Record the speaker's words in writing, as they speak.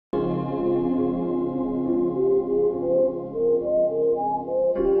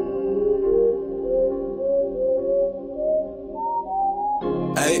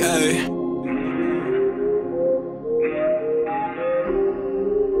Ay, ay.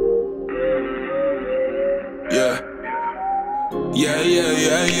 Yeah. Yeah, yeah,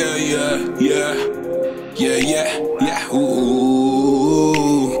 yeah, yeah, yeah, yeah. Yeah, yeah, yeah,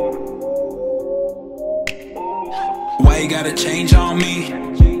 ooh. Why you gotta change on me?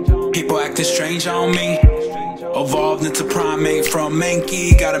 People acting strange on me. Evolved into primate from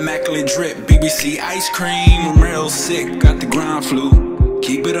Mankey. Got immaculate drip, BBC ice cream. Ramiro sick, got the grind flu.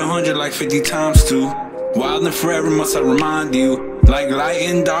 Keep it 100 like 50 times 2. Wild and forever must I remind you. Like light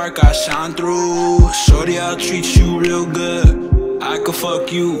and dark I shine through. Shorty, I'll treat you real good. I could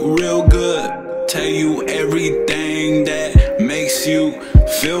fuck you real good. Tell you everything that makes you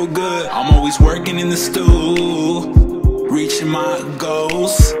feel good. I'm always working in the stool, reaching my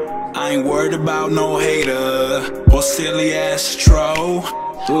goals. I ain't worried about no hater or silly ass troll.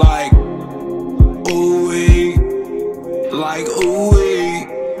 Like ooh-wee, like ooh-wee.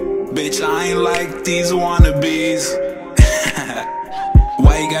 Bitch, I ain't like these wannabes.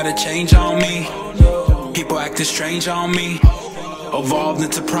 Why you gotta change on me? People acting strange on me. Evolved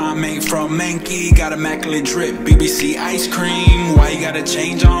into primate from Mankey. Got immaculate drip, BBC ice cream. Why you gotta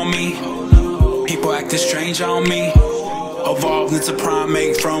change on me? People acting strange on me. Evolved into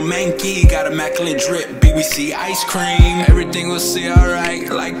primate from Mankey. Got immaculate drip, BBC ice cream. Everything will see alright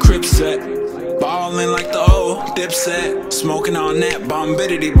like Cripset. Ballin' like the old Dipset. Smoking on that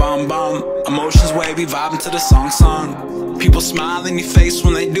bombidity bomb bomb. Emotions wavy, vibing to the song. People smile in your face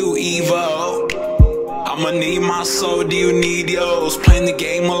when they do Evo. I'ma need my soul, do you need yours? Playing the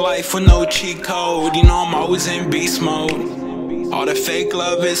game of life with no cheat code. You know I'm always in beast mode. All the fake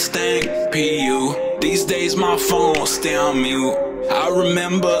love is stank, PU. These days my phone stay on mute. I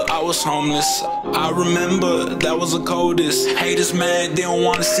remember I was homeless. I remember that was the coldest. Haters mad, they don't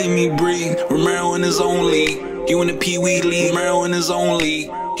wanna see me breathe. Ramiro in his own league. You in the Pee-wee league. Ramiro in his own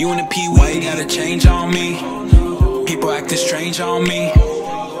league. You in the Pee-wee. Why you gotta change on me? People acting strange on me.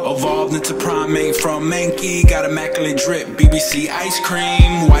 Evolved into primate from Mankey. Got immaculate drip, BBC ice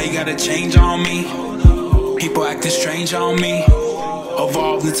cream. Why you gotta change on me? People acting strange on me.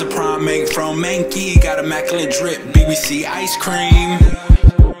 Evolved into primate from Mankey. Got immaculate drip, BBC ice cream.